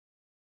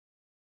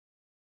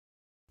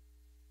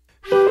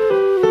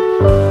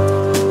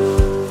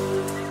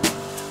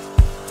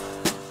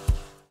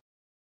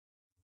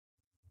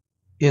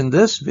In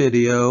this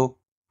video,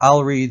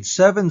 I'll read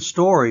 7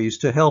 stories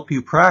to help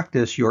you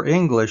practice your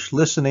English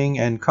listening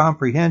and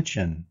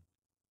comprehension.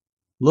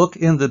 Look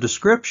in the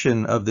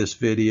description of this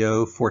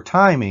video for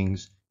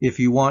timings if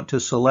you want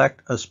to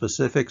select a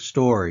specific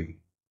story.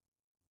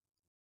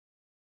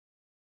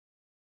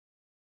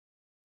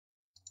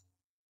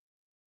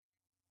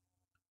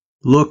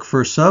 Look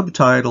for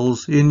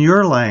subtitles in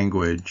your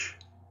language.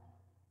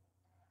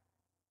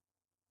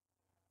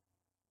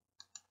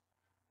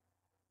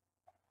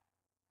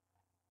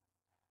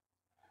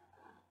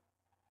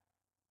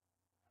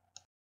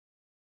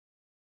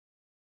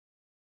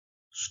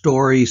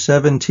 Story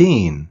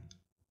 17.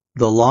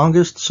 The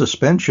longest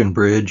suspension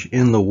bridge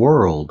in the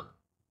world.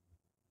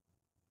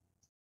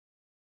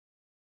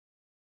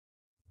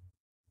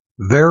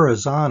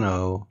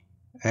 Verrazzano,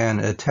 an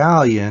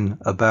Italian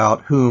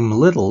about whom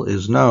little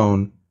is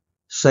known,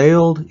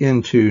 sailed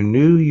into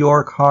New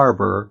York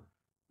Harbor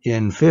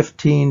in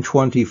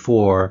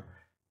 1524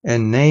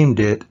 and named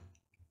it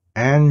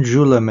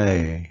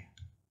Angoulême.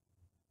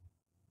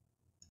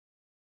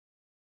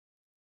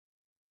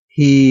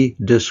 He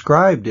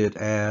described it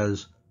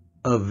as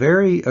a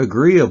very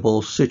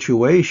agreeable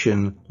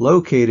situation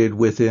located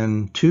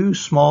within 2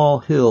 small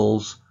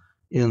hills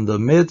in the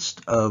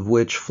midst of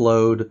which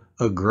flowed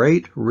a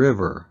great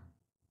river.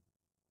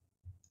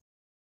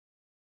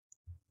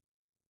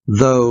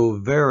 Though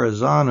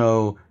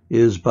Verrazzano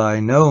is by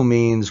no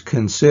means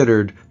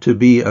considered to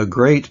be a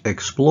great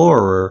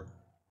explorer,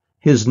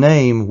 his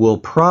name will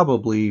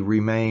probably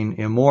remain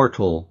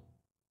immortal.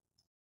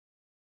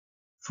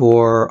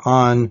 For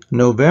on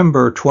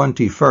November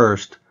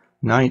 21st,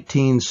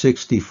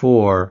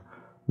 1964,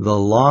 the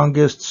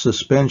longest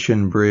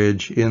suspension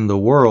bridge in the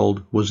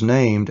world was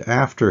named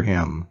after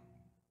him.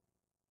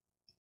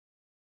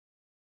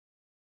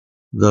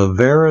 The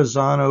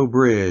Verrazzano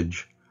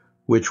Bridge,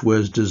 which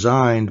was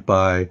designed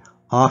by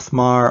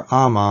Othmar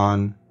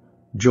Ammann,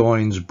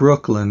 joins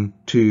Brooklyn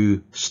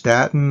to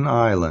Staten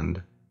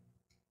Island.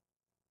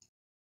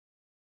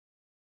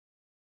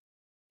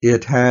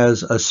 It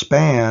has a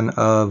span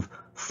of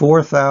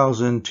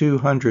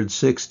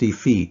 4,260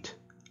 feet.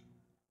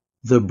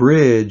 The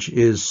bridge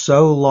is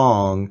so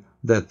long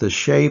that the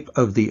shape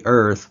of the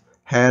earth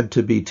had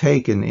to be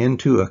taken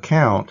into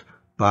account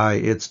by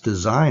its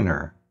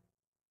designer.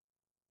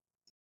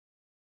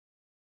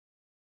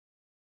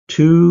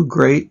 2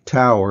 great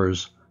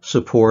towers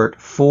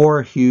support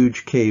 4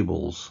 huge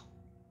cables.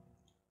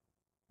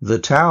 The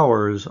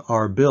towers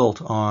are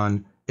built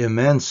on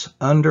immense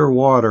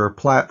underwater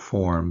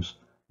platforms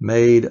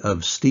made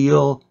of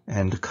steel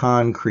and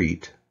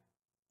concrete.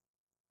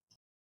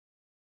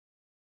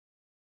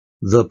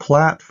 The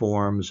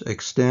platforms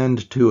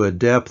extend to a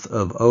depth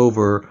of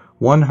over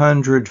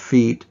 100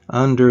 feet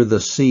under the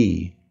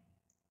sea.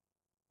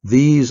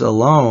 These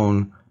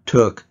alone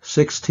took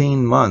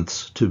 16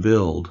 months to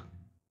build.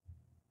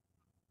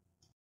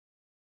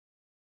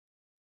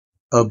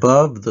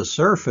 Above the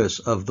surface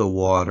of the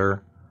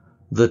water,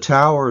 the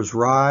towers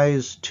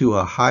rise to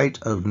a height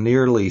of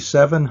nearly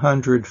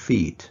 700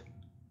 feet.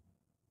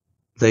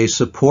 They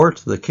support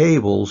the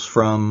cables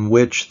from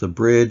which the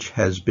bridge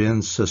has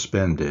been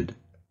suspended.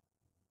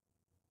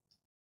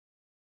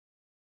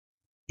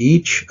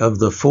 Each of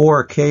the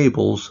 4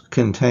 cables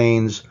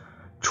contains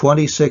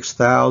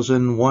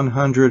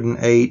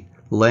 26,108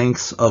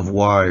 lengths of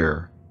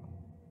wire.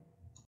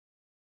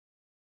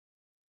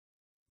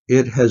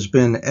 It has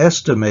been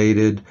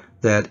estimated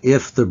that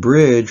if the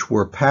bridge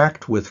were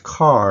packed with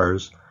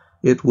cars,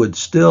 it would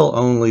still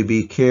only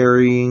be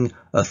carrying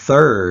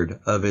 1/3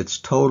 of its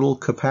total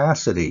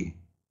capacity.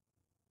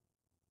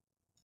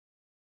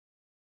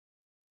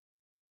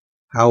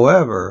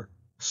 However,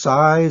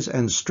 size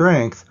and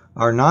strength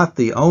are not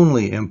the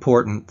only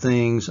important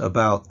things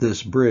about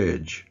this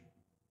bridge.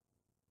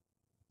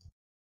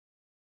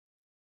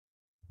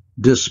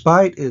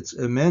 Despite its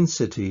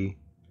immensity,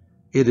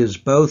 it is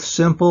both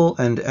simple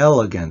and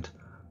elegant,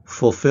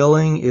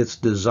 fulfilling its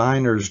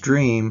designer's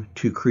dream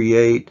to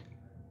create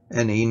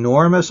an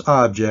enormous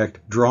object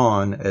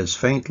drawn as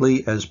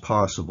faintly as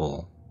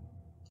possible.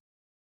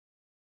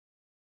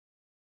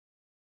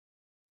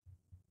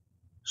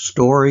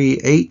 Story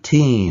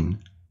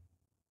 18.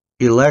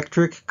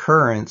 Electric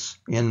currents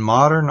in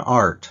modern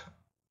art.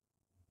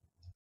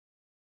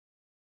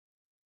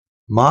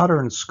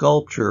 Modern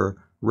sculpture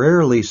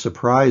rarely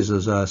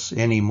surprises us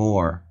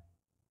anymore.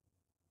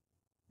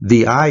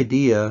 The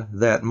idea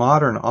that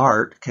modern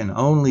art can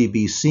only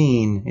be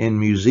seen in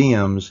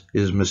museums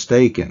is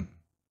mistaken.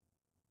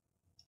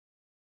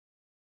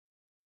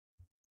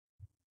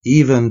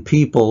 Even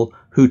people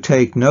who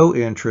take no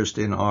interest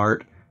in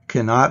art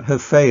cannot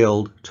have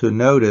failed to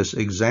notice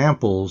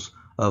examples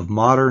of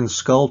modern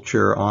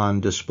sculpture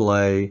on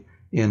display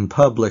in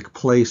public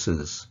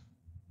places.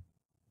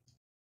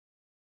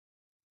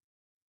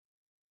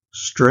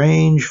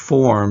 Strange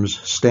forms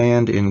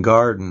stand in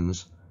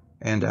gardens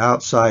and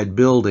outside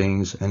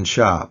buildings and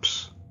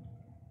shops.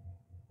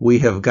 We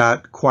have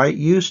got quite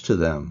used to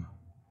them.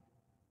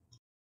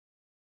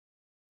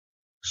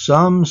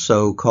 Some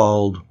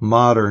so-called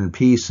modern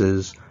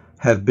pieces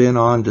have been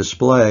on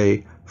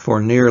display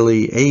for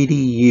nearly 80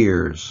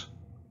 years.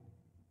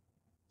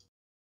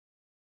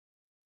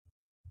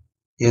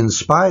 In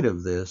spite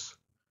of this,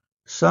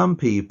 some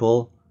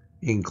people,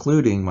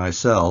 including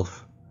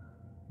myself,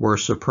 were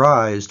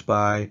surprised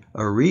by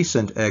a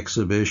recent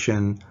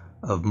exhibition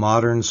of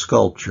modern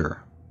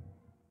sculpture.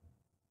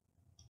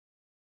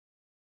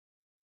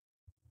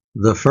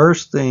 The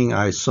first thing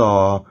I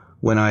saw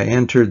when I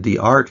entered the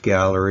art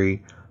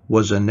gallery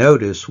was a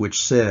notice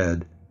which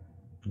said,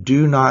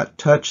 "Do not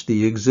touch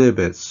the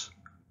exhibits.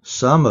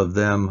 Some of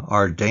them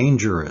are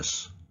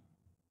dangerous."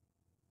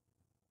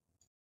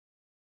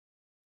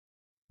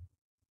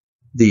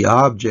 The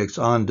objects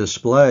on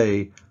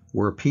display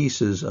were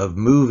pieces of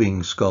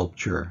moving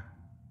sculpture.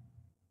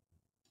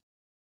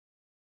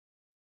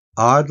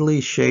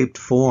 Oddly shaped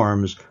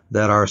forms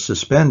that are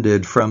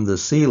suspended from the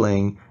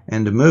ceiling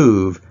and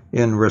move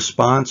in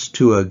response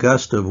to a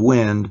gust of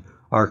wind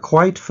are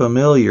quite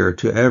familiar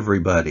to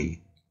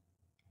everybody.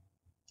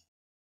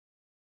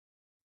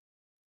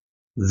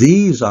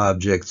 These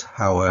objects,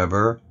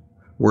 however,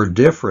 were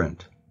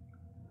different.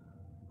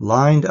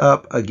 Lined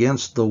up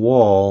against the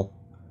wall,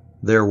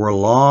 there were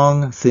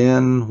long,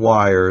 thin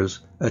wires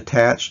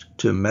attached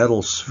to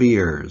metal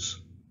spheres.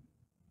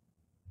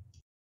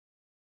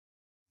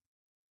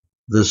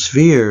 The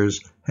spheres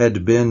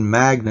had been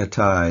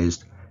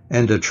magnetized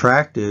and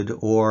attracted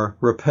or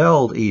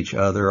repelled each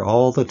other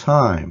all the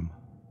time.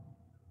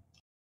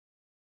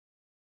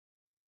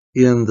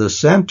 In the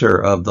center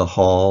of the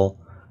hall,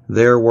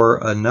 there were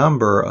a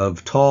number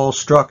of tall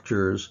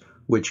structures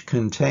which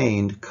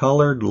contained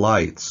colored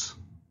lights.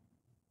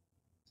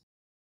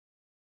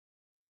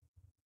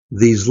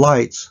 These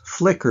lights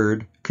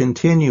flickered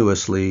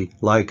continuously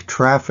like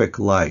traffic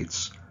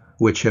lights,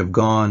 which have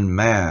gone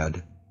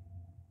mad.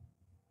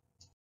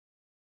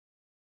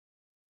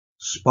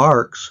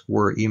 Sparks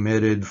were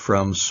emitted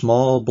from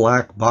small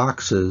black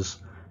boxes,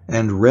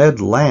 and red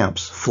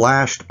lamps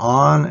flashed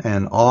on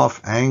and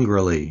off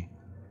angrily.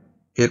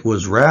 It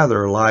was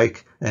rather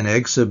like an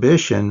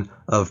exhibition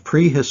of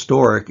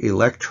prehistoric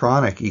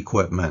electronic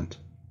equipment.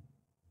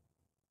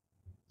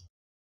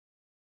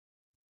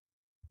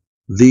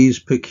 These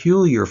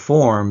peculiar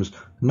forms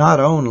not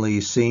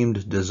only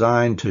seemed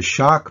designed to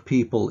shock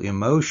people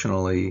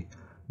emotionally,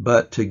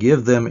 but to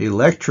give them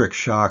electric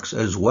shocks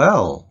as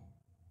well.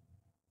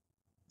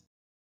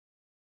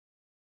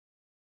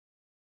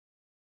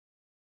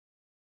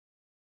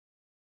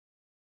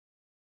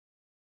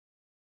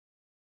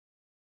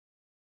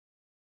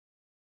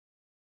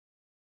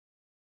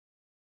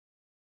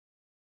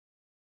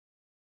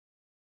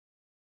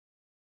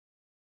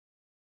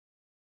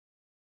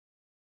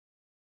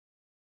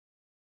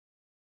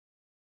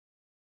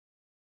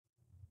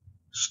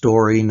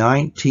 Story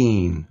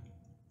 19.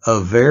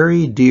 A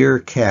Very Dear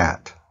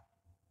Cat.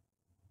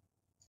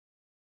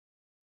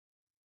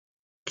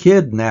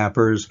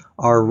 Kidnappers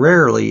are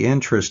rarely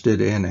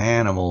interested in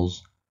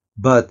animals,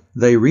 but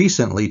they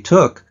recently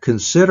took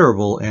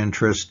considerable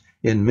interest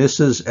in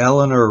Mrs.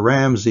 Eleanor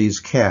Ramsey's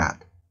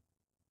cat.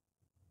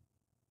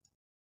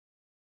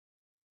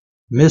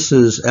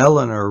 Mrs.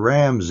 Eleanor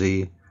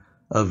Ramsey,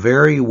 a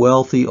very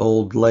wealthy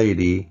old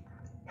lady,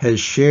 has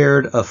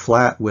shared a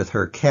flat with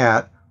her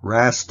cat,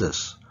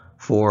 Rastus,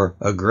 for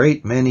a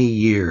great many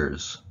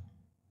years.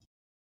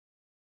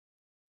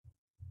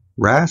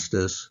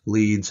 Rastus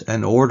leads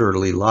an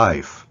orderly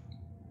life.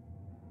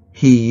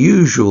 He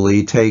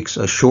usually takes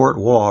a short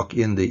walk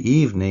in the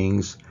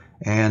evenings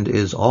and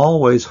is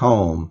always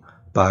home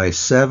by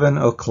 7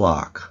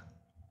 o'clock.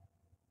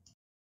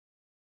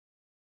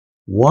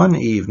 One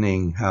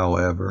evening,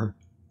 however,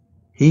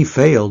 he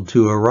failed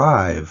to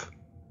arrive.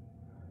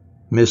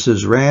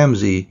 Mrs.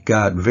 Ramsey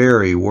got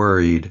very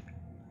worried.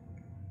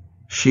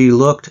 She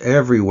looked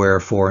everywhere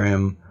for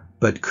him,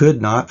 but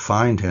could not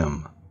find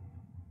him.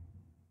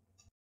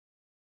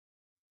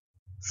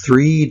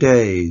 3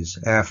 days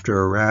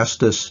after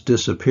Rastus'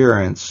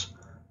 disappearance,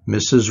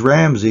 Mrs.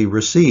 Ramsey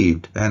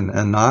received an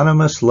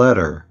anonymous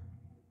letter.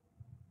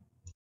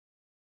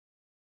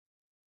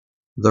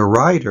 The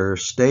writer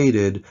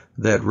stated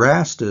that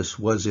Rastus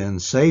was in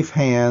safe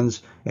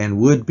hands and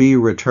would be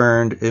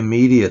returned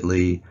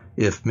immediately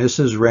if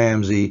Mrs.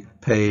 Ramsey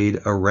paid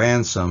a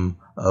ransom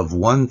of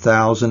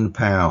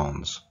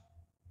 £1,000.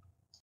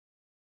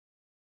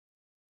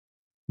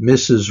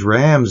 Mrs.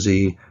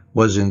 Ramsey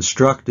was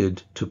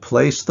instructed to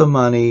place the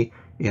money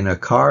in a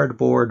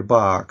cardboard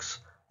box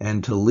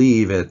and to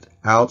leave it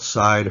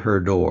outside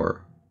her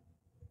door.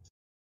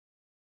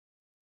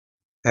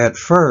 At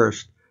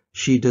first,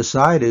 she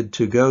decided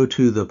to go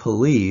to the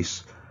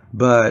police,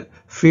 but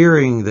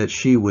fearing that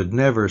she would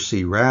never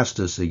see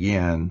Rastus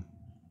again,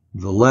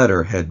 the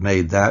letter had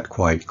made that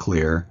quite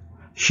clear,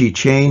 she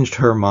changed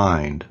her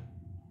mind.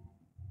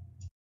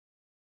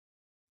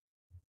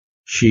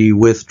 She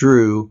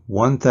withdrew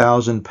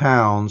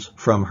 £1,000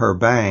 from her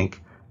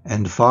bank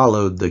and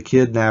followed the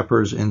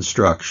kidnapper's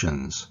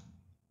instructions.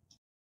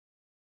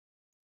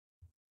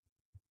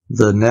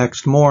 The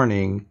next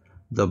morning,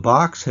 the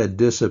box had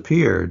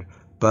disappeared,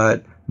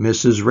 but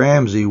Mrs.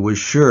 Ramsey was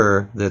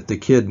sure that the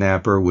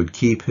kidnapper would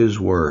keep his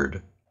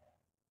word.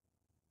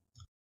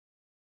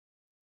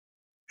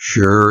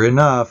 Sure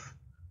enough,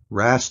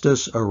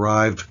 Rastus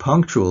arrived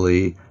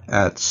punctually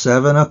at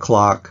 7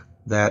 o'clock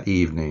that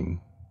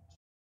evening.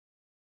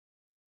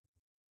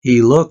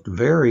 He looked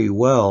very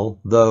well,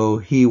 though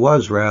he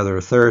was rather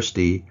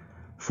thirsty,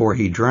 for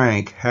he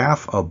drank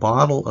half a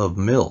bottle of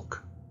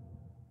milk.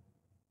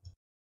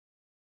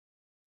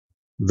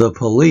 The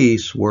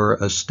police were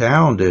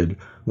astounded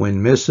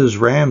when Mrs.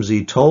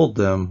 Ramsey told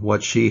them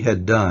what she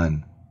had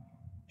done.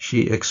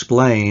 She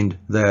explained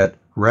that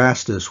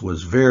Rastus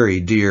was very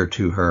dear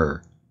to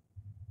her.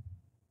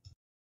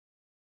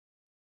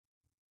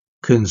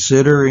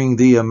 Considering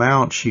the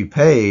amount she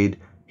paid,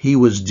 he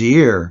was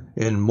dear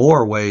in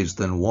more ways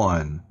than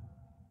one.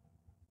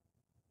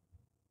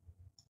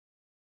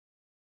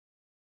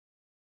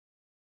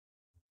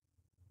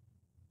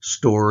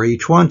 Story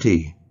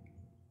 20.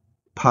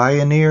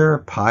 Pioneer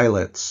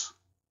Pilots.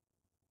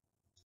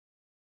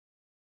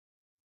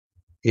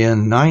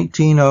 In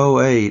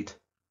 1908,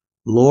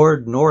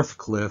 Lord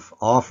Northcliffe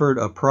offered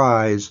a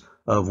prize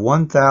of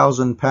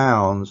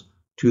 £1,000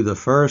 to the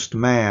first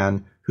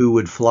man who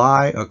would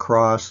fly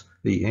across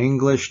the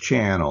English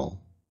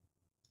Channel.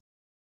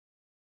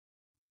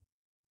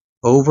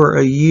 Over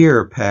a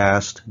year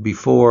passed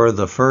before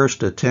the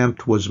first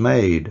attempt was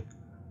made.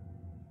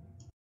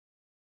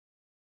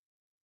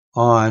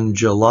 On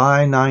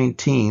July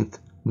 19,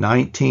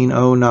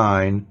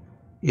 1909,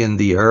 in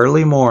the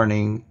early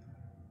morning,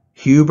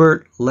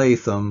 Hubert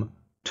Latham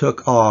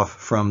took off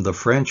from the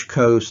French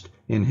coast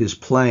in his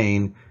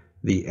plane,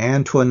 the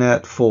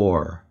Antoinette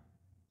IV.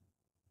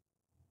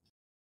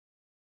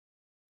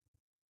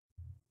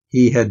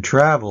 He had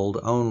traveled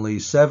only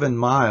 7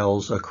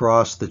 miles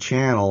across the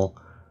channel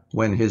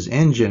when his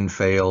engine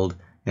failed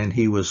and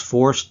he was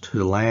forced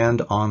to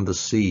land on the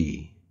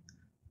sea.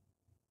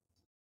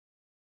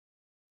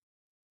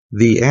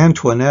 The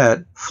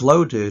Antoinette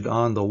floated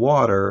on the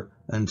water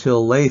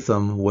until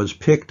Latham was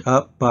picked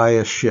up by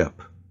a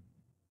ship.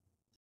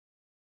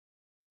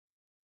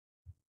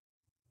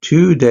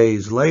 2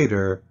 days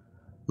later,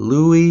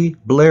 Louis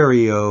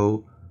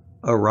Blériot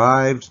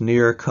arrived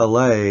near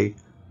Calais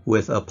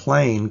with a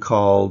plane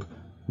called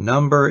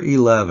No.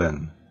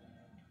 11.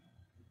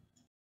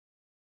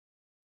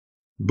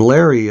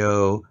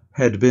 Blériot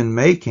had been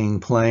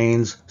making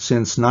planes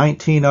since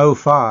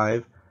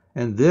 1905,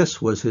 and this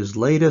was his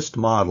latest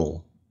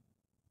model.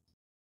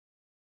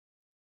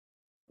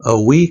 A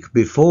week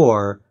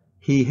before,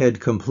 he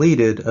had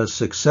completed a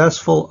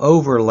successful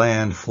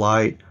overland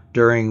flight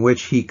during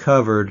which he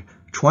covered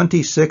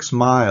 26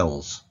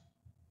 miles.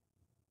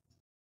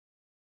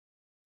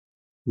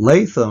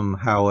 Latham,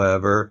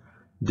 however,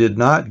 did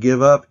not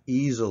give up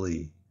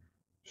easily.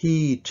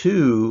 He,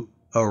 too,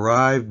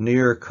 arrived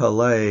near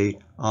Calais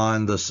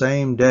on the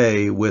same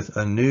day with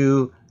a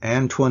new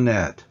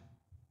Antoinette.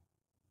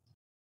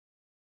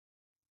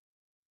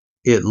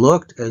 It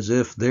looked as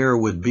if there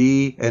would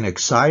be an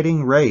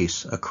exciting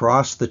race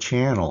across the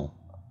channel.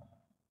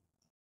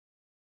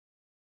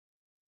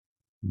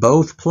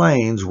 Both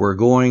planes were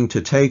going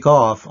to take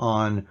off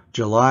on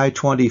July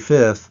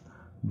 25th,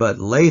 but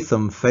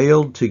Latham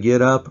failed to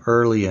get up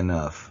early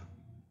enough.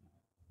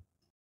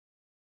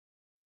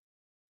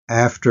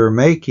 After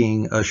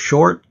making a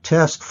short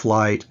test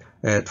flight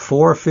at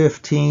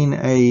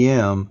 4:15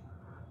 a.m.,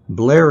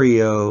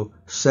 Blériot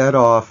set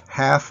off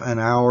half an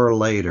hour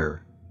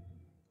later.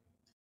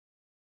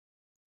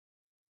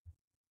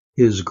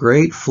 His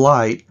great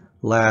flight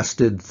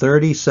lasted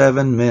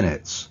 37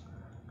 minutes.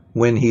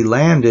 When he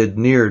landed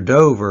near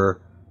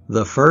Dover,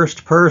 the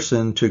first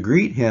person to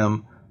greet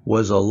him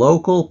was a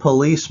local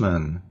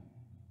policeman.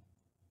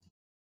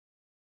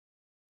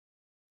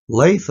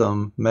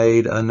 Latham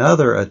made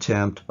another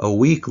attempt a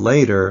week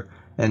later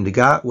and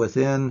got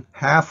within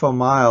half a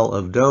mile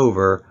of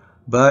Dover,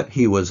 but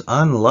he was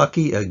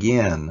unlucky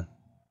again.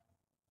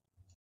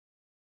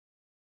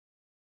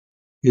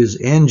 His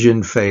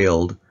engine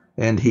failed,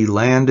 and he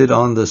landed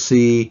on the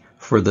sea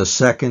for the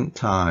second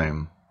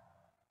time.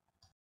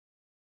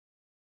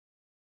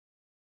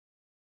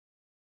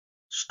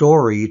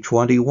 Story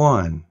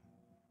 21.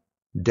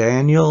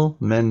 Daniel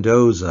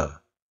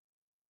Mendoza.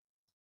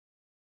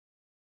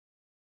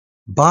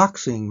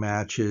 Boxing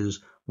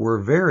matches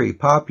were very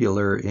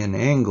popular in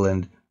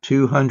England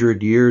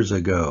 200 years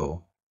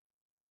ago.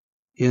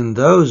 In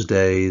those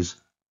days,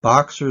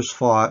 boxers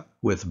fought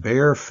with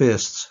bare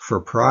fists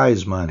for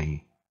prize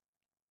money.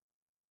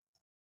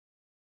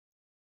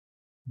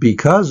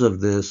 Because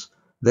of this,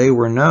 they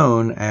were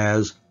known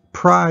as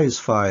prize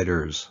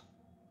fighters.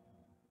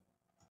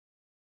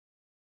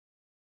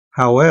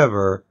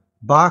 However,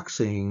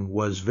 boxing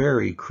was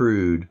very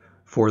crude,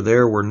 for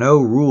there were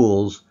no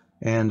rules,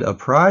 and a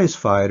prize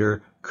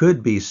fighter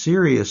could be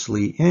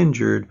seriously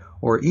injured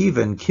or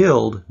even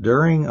killed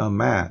during a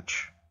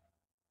match.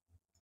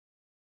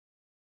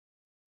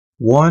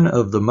 One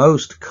of the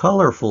most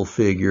colorful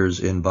figures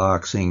in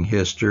boxing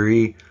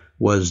history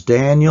was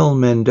Daniel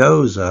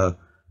Mendoza,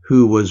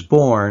 who was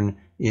born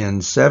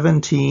in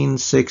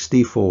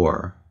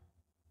 1764.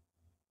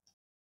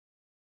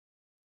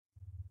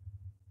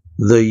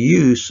 The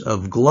use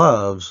of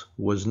gloves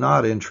was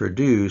not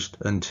introduced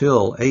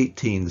until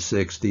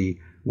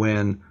 1860,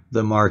 when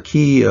the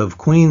Marquis of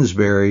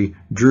Queensberry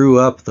drew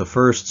up the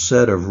first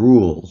set of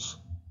rules.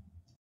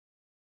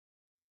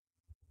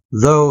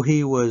 Though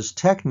he was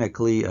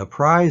technically a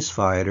prize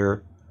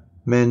fighter,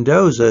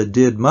 Mendoza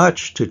did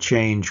much to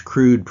change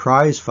crude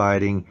prize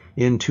fighting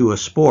into a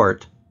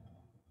sport,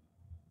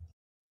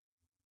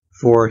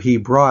 for he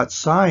brought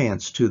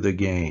science to the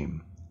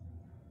game.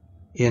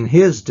 In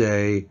his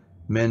day,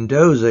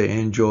 Mendoza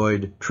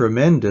enjoyed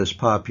tremendous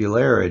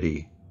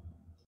popularity.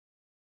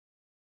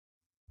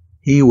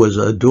 He was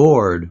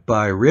adored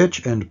by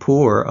rich and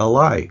poor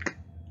alike.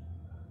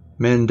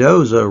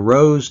 Mendoza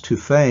rose to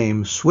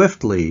fame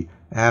swiftly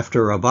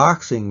after a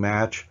boxing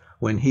match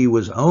when he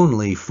was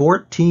only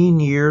 14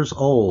 years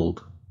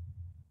old.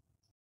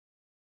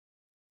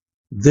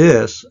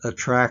 This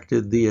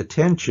attracted the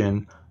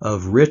attention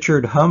of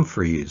Richard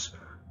Humphreys,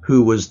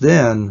 who was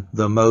then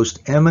the most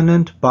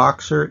eminent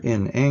boxer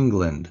in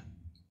England.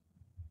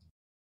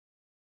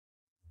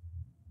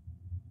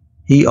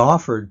 He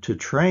offered to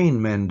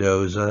train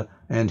Mendoza,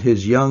 and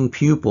his young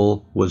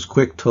pupil was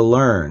quick to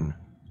learn.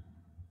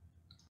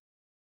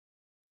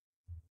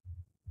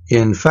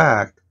 In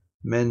fact,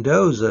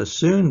 Mendoza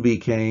soon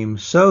became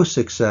so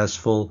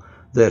successful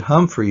that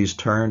Humphreys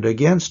turned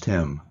against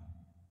him.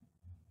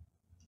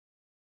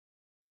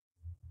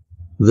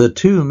 The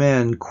two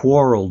men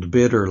quarreled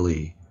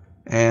bitterly,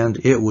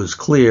 and it was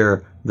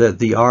clear that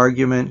the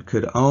argument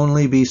could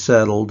only be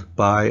settled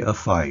by a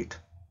fight.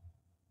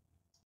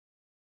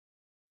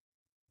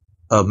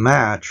 A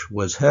match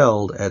was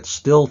held at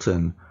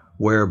Stilton,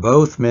 where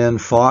both men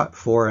fought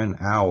for an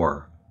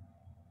hour.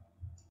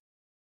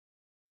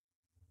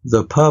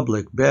 The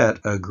public bet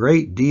a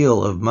great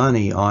deal of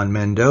money on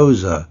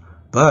Mendoza,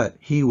 but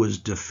he was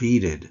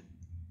defeated.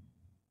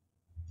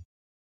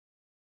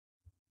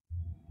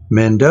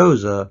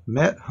 Mendoza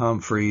met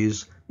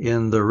Humphreys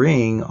in the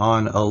ring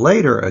on a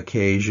later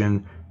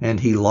occasion, and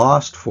he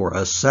lost for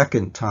a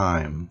second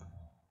time.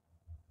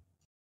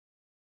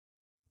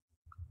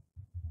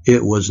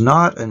 It was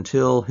not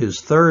until his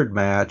third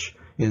match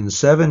in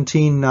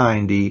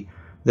 1790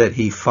 that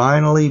he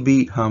finally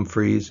beat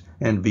Humphreys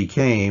and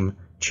became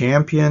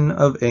champion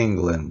of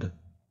England.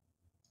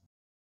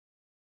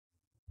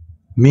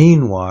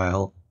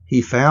 Meanwhile,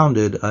 he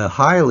founded a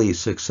highly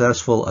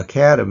successful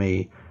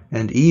academy,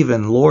 and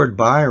even Lord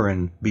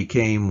Byron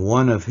became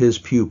one of his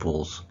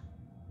pupils.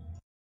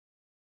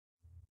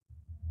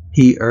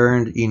 He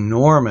earned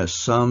enormous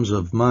sums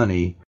of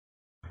money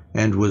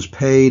and was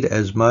paid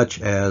as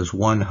much as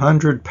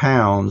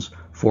 £100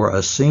 for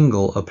a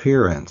single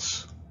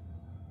appearance.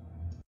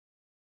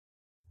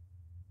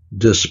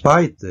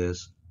 Despite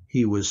this,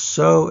 he was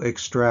so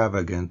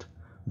extravagant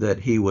that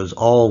he was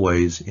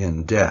always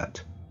in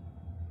debt.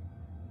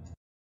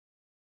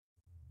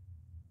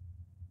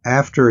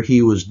 After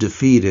he was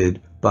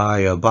defeated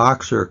by a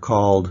boxer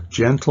called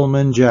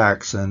Gentleman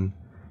Jackson,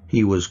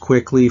 he was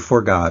quickly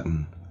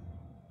forgotten.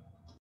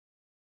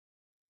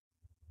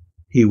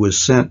 He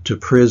was sent to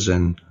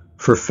prison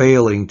for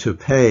failing to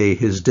pay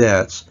his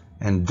debts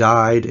and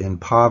died in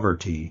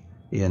poverty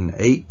in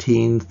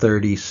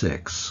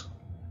 1836.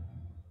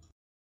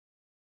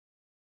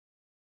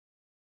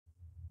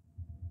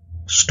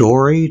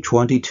 Story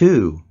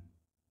 22.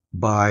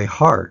 By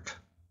Heart.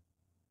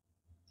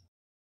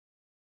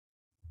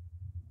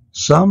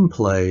 Some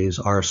plays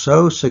are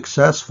so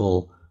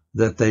successful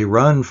that they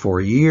run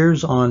for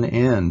years on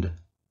end.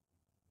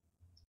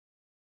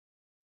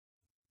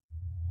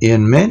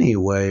 In many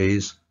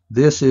ways,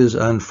 this is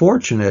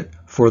unfortunate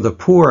for the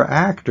poor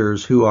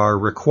actors who are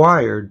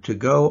required to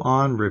go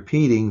on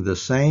repeating the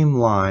same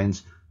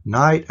lines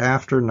night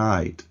after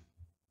night.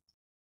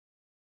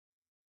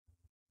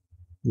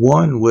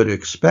 One would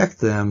expect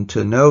them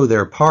to know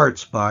their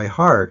parts by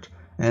heart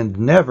and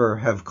never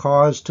have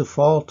cause to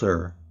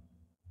falter.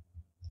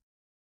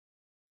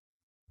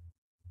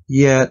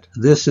 Yet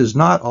this is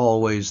not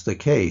always the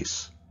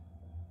case.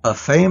 A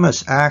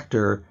famous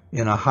actor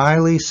in a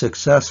highly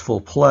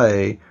successful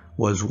play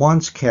was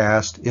once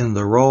cast in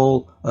the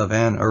role of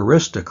an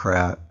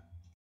aristocrat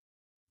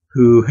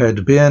who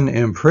had been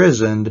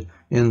imprisoned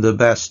in the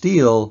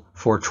Bastille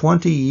for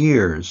 20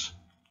 years.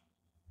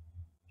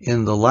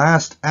 In the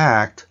last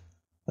act,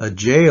 a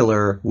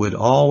jailer would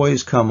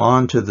always come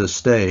onto the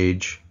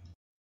stage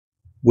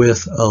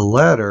with a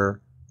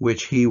letter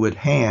which he would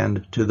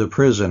hand to the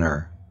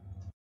prisoner.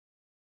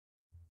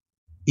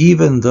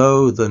 Even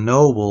though the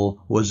noble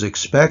was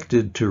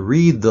expected to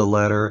read the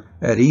letter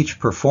at each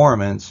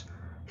performance,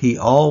 he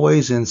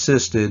always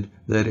insisted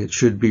that it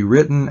should be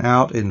written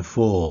out in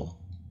full.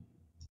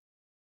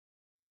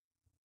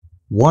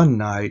 One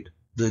night,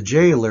 the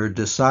jailer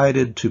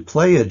decided to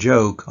play a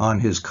joke on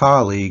his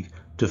colleague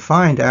to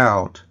find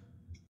out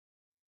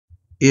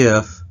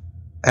if,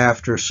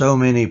 after so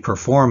many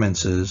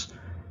performances,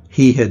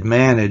 he had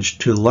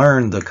managed to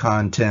learn the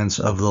contents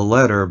of the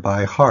letter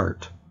by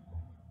heart.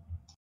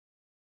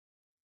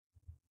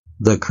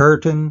 The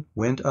curtain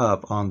went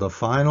up on the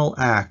final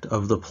act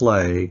of the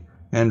play,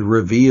 and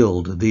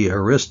revealed the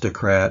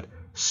aristocrat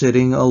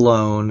sitting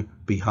alone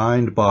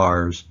behind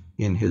bars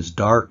in his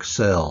dark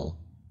cell.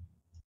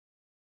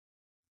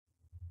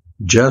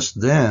 Just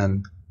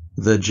then,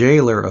 the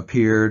jailer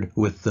appeared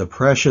with the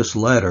precious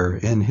letter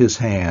in his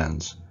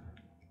hands.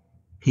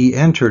 He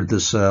entered the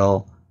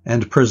cell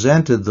and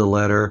presented the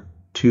letter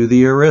to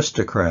the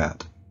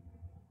aristocrat.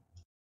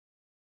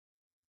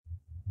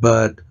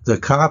 But the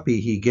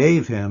copy he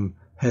gave him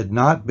had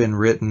not been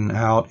written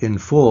out in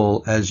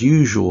full as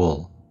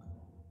usual.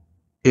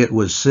 It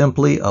was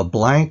simply a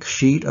blank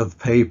sheet of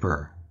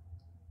paper.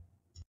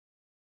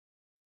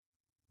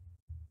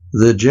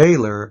 The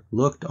jailer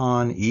looked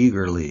on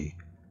eagerly,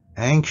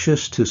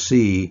 anxious to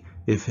see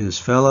if his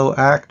fellow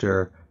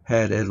actor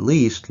had at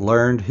least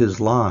learned his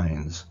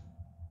lines.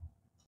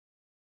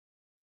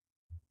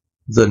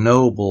 The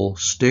noble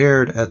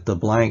stared at the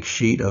blank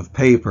sheet of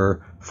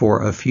paper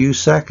for a few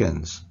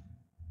seconds.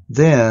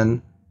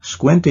 Then,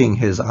 squinting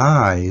his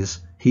eyes,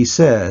 he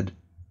said,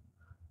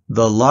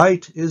 "The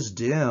light is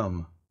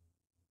dim.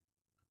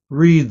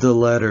 Read the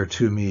letter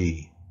to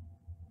me."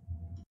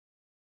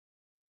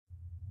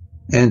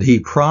 And he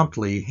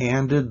promptly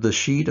handed the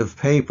sheet of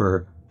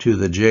paper to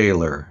the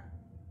jailer.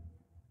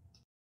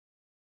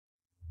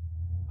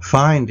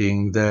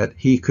 Finding that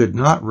he could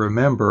not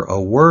remember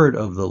a word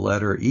of the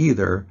letter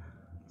either,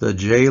 the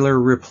jailer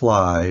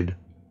replied,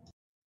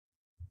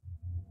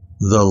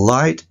 "The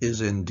light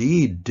is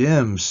indeed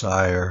dim,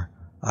 sire.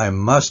 I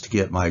must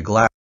get my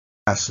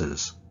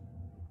glasses."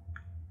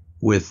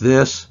 With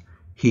this,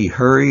 he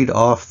hurried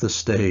off the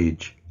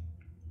stage.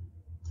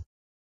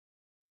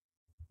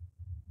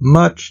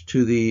 Much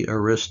to the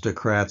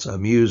aristocrat's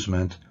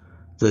amusement,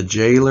 the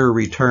jailer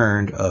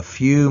returned a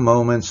few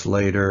moments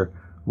later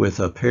with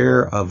a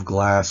pair of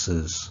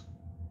glasses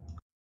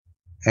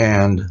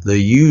and the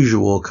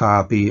usual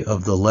copy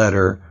of the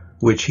letter,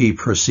 which he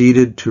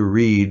proceeded to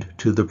read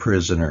to the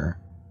prisoner.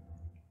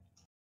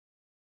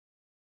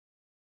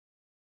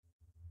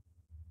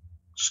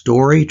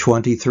 Story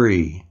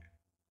 23.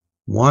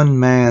 One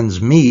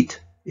man's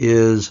meat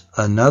is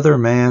another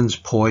man's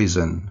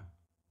poison.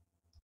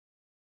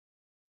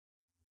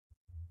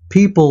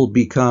 People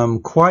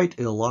become quite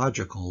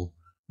illogical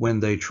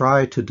when they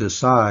try to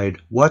decide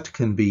what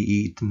can be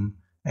eaten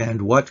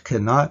and what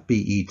cannot be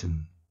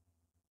eaten.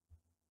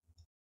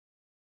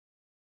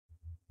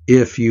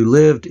 If you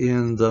lived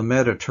in the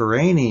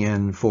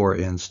Mediterranean, for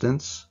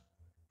instance,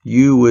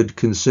 you would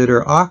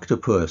consider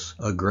octopus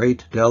a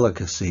great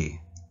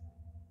delicacy.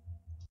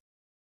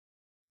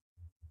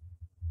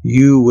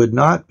 You would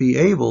not be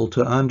able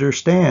to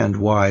understand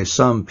why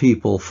some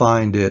people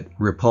find it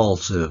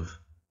repulsive.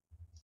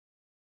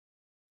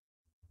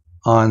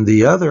 On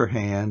the other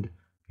hand,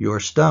 your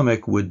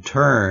stomach would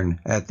turn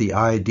at the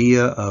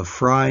idea of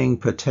frying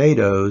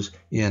potatoes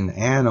in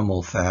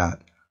animal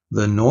fat,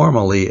 the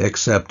normally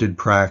accepted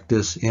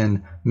practice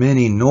in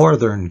many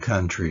northern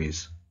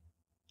countries.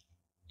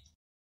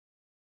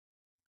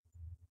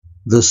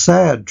 The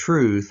sad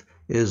truth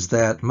is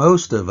that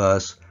most of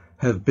us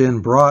have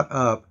been brought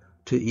up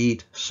to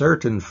eat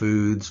certain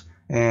foods,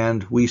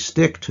 and we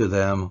stick to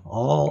them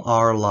all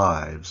our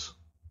lives.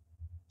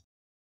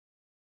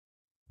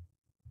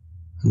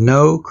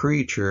 No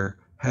creature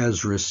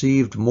has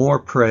received more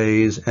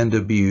praise and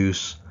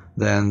abuse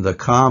than the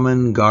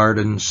common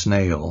garden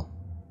snail.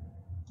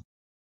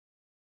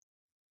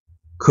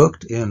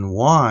 Cooked in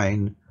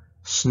wine,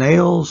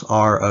 snails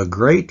are a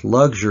great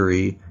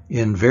luxury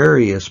in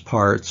various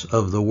parts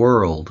of the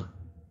world.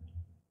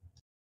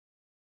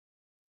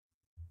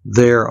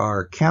 There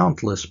are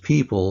countless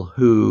people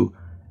who,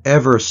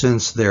 ever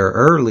since their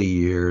early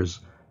years,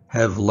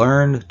 have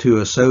learned to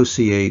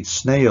associate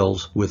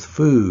snails with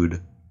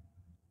food.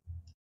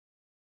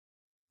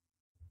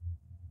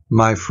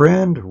 My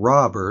friend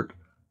Robert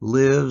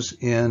lives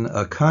in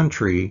a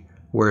country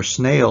where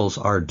snails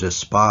are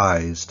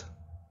despised.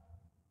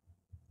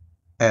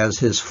 As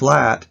his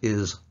flat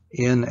is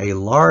in a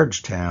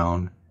large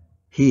town,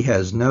 he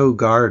has no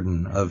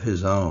garden of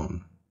his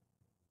own.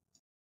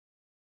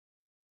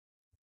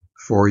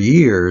 For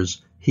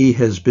years, he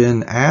has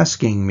been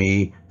asking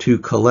me to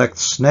collect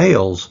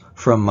snails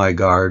from my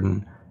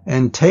garden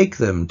and take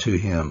them to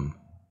him.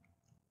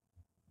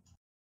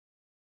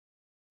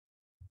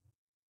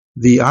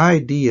 The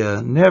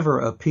idea never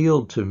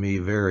appealed to me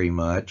very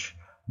much,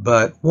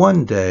 but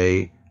one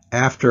day,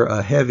 after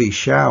a heavy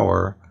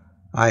shower,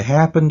 I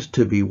happened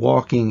to be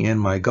walking in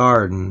my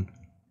garden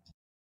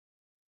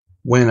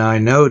when I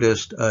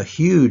noticed a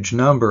huge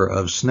number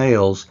of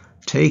snails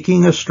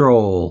taking a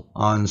stroll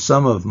on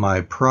some of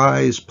my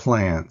prize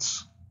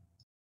plants.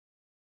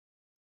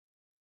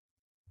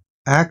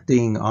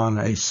 Acting on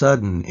a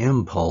sudden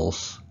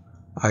impulse,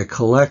 I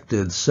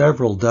collected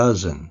several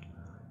dozen,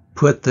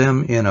 put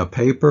them in a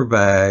paper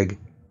bag,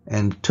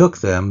 and took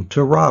them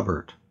to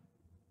Robert.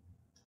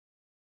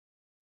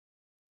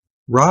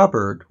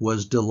 Robert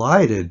was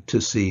delighted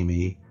to see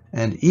me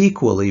and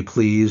equally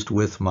pleased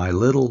with my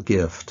little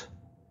gift.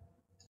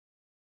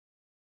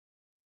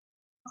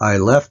 I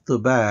left the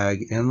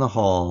bag in the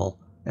hall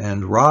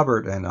and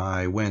Robert and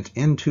I went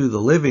into the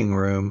living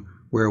room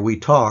where we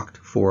talked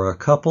for a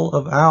couple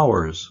of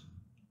hours.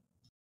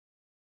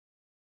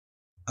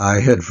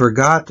 I had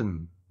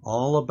forgotten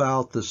all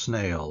about the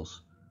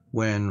snails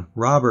when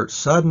Robert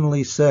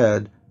suddenly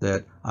said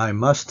that I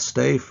must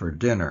stay for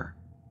dinner.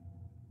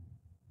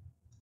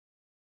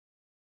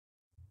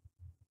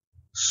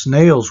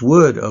 Snails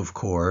would, of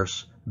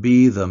course,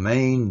 be the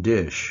main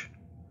dish.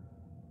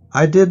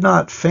 I did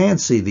not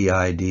fancy the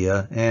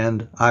idea,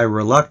 and I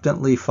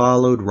reluctantly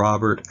followed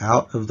Robert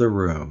out of the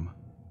room.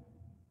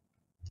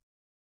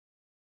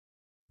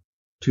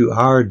 To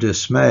our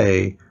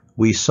dismay,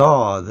 we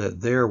saw that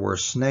there were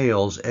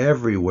snails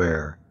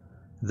everywhere.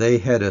 They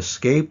had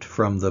escaped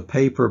from the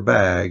paper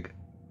bag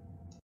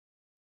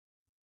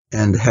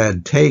and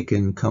had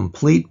taken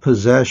complete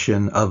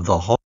possession of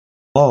the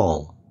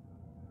hall.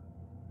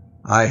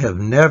 I have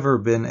never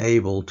been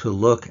able to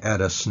look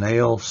at a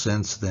snail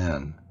since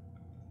then.